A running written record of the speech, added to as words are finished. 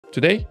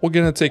Today, we're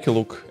going to take a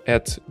look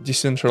at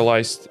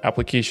decentralized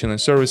application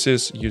and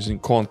services using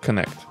Kong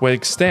Connect. We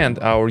extend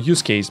our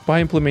use case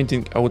by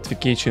implementing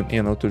authentication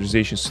and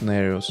authorization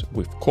scenarios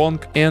with Kong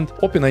and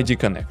OpenID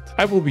Connect.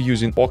 I will be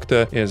using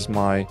Okta as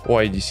my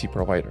OIDC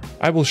provider.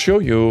 I will show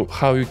you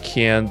how you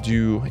can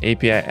do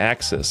API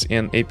access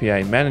and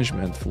API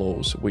management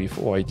flows with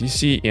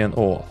OIDC and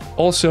OAuth.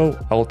 Also,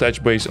 I'll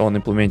touch base on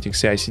implementing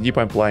CI/CD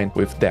pipeline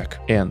with DEC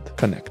and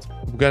Connect.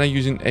 We're gonna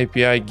use an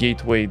API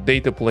gateway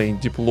data plane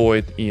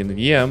deployed in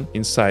VM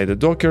inside the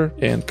Docker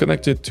and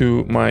connected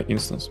to my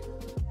instance.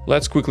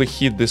 Let's quickly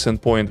hit this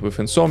endpoint with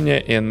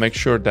Insomnia and make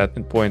sure that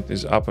endpoint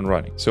is up and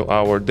running. So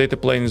our data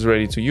plane is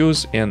ready to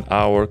use and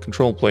our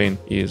control plane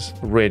is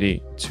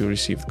ready to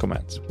receive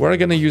commands. We're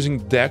gonna using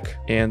DEC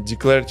and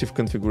declarative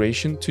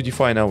configuration to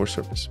define our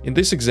service. In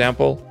this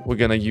example, we're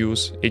gonna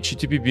use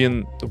HTTP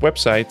bin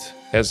website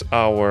as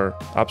our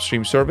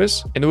upstream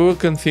service, and we will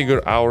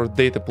configure our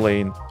data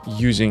plane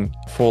using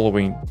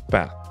following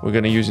path. We're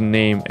gonna use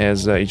name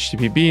as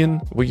HTTP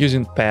bin. We're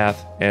using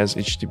path as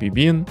HTTP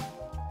bin.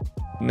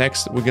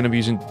 Next, we're going to be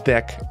using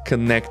DEC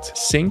connect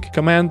sync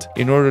command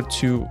in order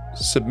to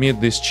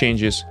submit these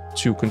changes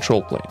to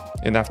control plane.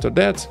 And after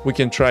that, we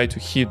can try to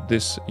hit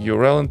this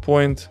URL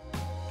endpoint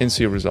and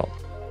see a result.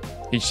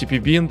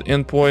 HTTP bin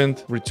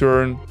endpoint,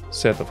 return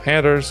set of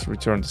headers,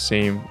 return the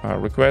same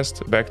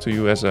request back to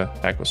you as a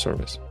Echo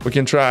service. We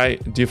can try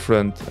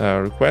different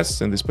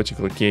requests. In this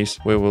particular case,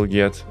 we will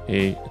get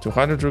a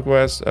 200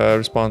 request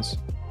response,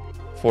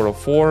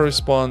 404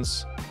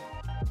 response,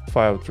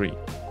 503.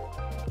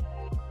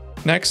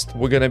 Next,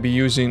 we're going to be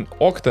using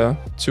Okta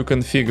to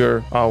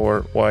configure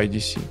our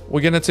OIDC. We're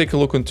going to take a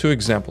look on two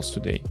examples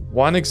today.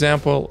 One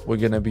example, we're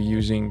going to be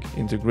using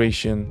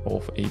integration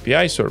of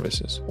API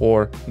services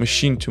or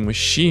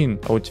machine-to-machine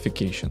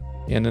authentication.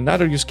 And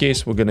another use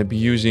case, we're going to be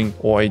using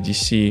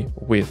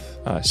OIDC with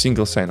a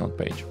single sign-on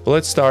page.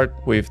 Let's start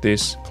with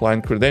this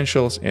client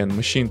credentials and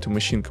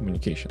machine-to-machine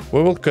communication.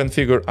 We will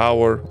configure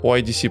our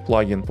OIDC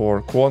plugin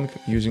for Kong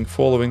using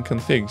following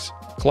configs.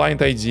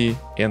 Client ID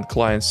and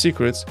client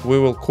secrets we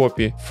will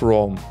copy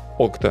from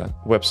Okta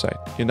website.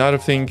 Another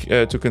thing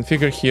to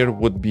configure here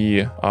would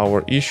be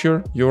our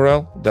issuer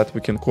URL that we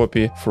can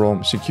copy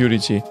from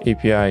security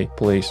API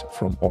place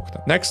from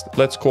Okta. Next,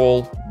 let's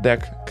call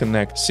DEC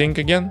connect sync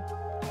again.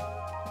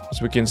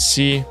 As we can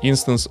see,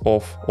 instance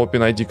of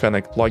OpenID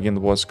Connect plugin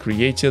was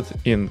created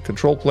in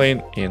control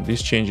plane, and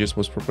these changes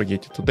was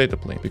propagated to data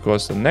plane.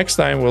 Because the next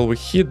time when we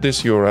hit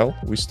this URL,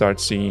 we start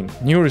seeing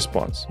new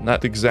response,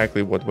 not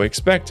exactly what we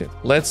expected.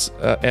 Let's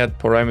add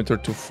parameter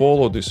to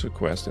follow this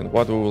request, and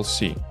what we will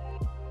see.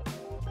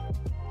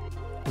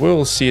 We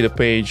will see the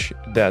page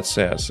that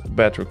says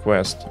bat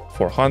request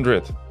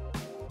 400,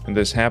 and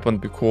this happened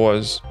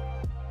because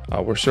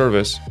our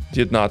service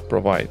did not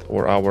provide,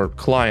 or our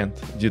client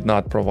did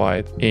not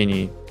provide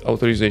any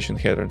authorization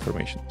header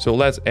information. So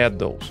let's add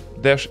those.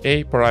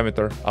 -a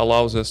parameter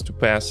allows us to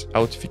pass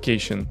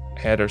authentication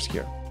headers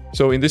here.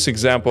 So in this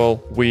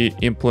example, we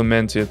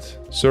implemented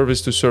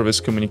service-to-service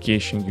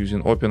communication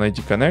using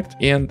OpenID Connect.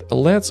 And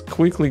let's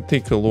quickly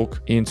take a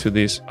look into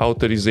this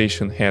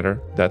authorization header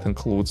that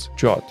includes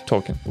JOT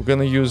token. We're going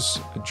to use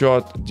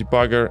JOT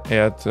debugger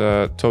at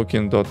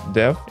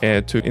token.dev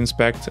to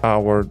inspect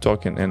our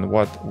token and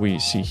what we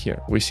see here.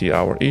 We see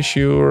our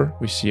issuer,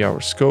 we see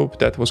our scope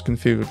that was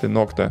configured in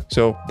Okta.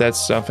 So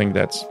that's something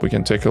that we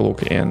can take a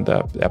look and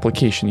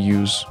application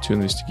use to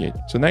investigate.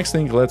 So next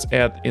thing, let's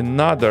add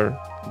another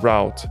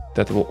route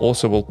that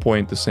will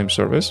point the same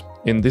service.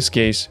 In this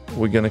case,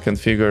 we're going to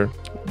configure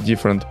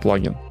different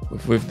plugin.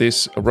 With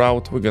this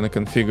route, we're going to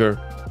configure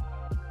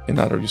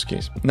another use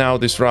case. Now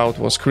this route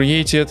was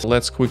created.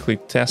 Let's quickly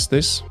test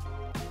this.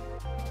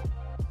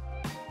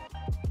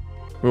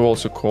 We'll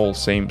also call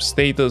same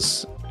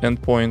status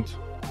endpoint,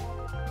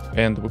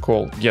 and we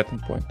call get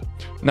endpoint.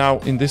 Now,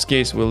 in this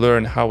case, we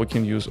learn how we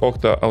can use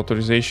Okta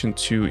authorization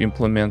to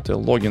implement a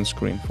login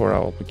screen for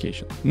our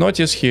application.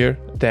 Notice here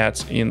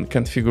that in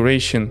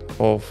configuration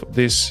of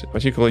this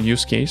particular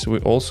use case, we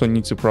also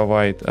need to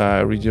provide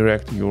a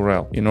redirect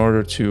URL in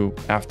order to,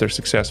 after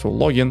successful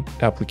login,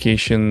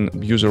 application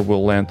user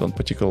will land on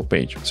particular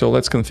page. So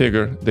let's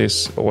configure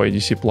this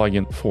OIDC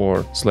plugin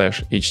for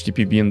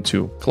 /HTTP bin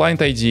to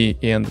client ID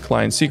and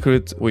client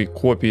secret. We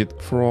copy it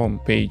from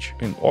page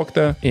in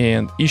Okta,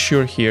 and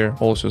issuer here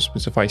also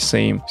specifies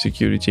same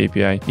security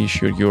API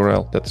issuer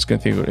URL that is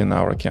configured in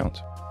our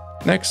account.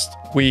 Next,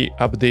 we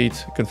update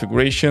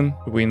configuration.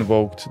 We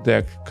invoked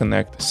DEC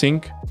connect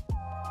sync.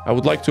 I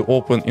would like to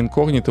open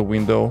incognito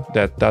window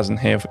that doesn't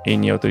have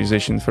any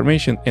authorization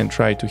information and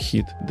try to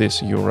hit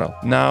this URL.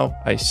 Now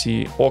I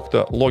see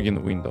Okta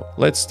login window.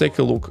 Let's take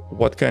a look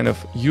what kind of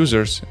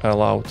users are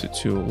allowed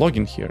to log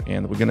in here.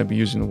 And we're going to be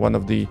using one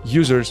of the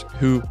users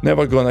who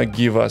never gonna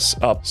give us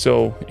up.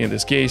 So in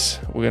this case,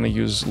 we're going to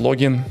use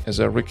login as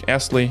a Rick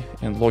Astley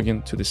and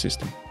login to the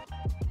system.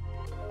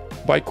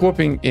 By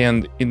copying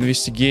and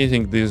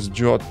investigating this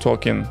JOT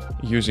token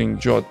using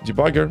JOT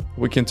debugger,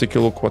 we can take a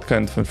look what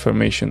kind of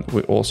information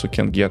we also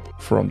can get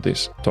from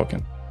this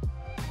token.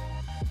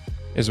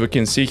 As we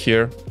can see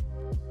here,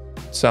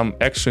 some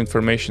extra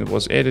information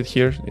was added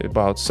here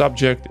about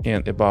subject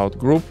and about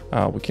group.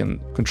 We can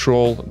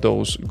control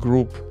those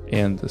group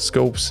and the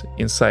scopes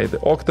inside the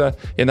Okta,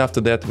 and after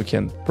that we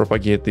can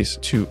propagate this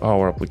to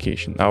our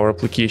application. Our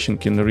application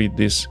can read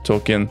this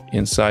token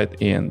inside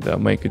and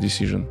make a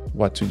decision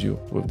what to do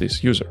with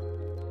this user.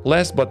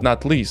 Last but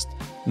not least,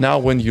 now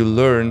when you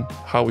learn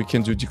how we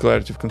can do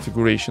declarative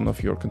configuration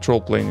of your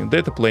control plane and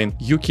data plane,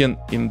 you can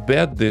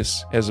embed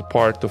this as a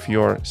part of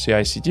your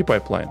CI/CD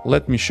pipeline.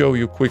 Let me show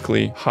you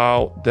quickly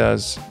how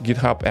does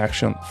GitHub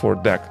action for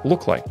DAC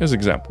look like as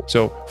example.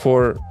 So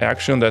for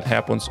action that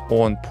happens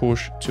on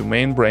push to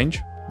main branch,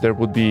 there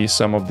would be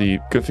some of the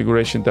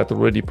configuration that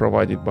already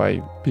provided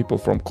by people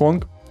from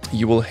Kong.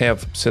 You will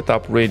have set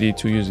up ready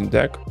to using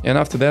DAC, and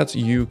after that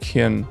you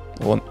can,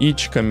 on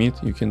each commit,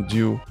 you can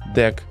do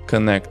DAC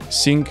connect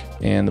sync,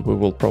 and we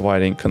will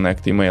providing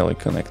connect email and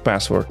connect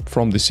password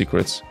from the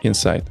secrets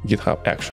inside GitHub action.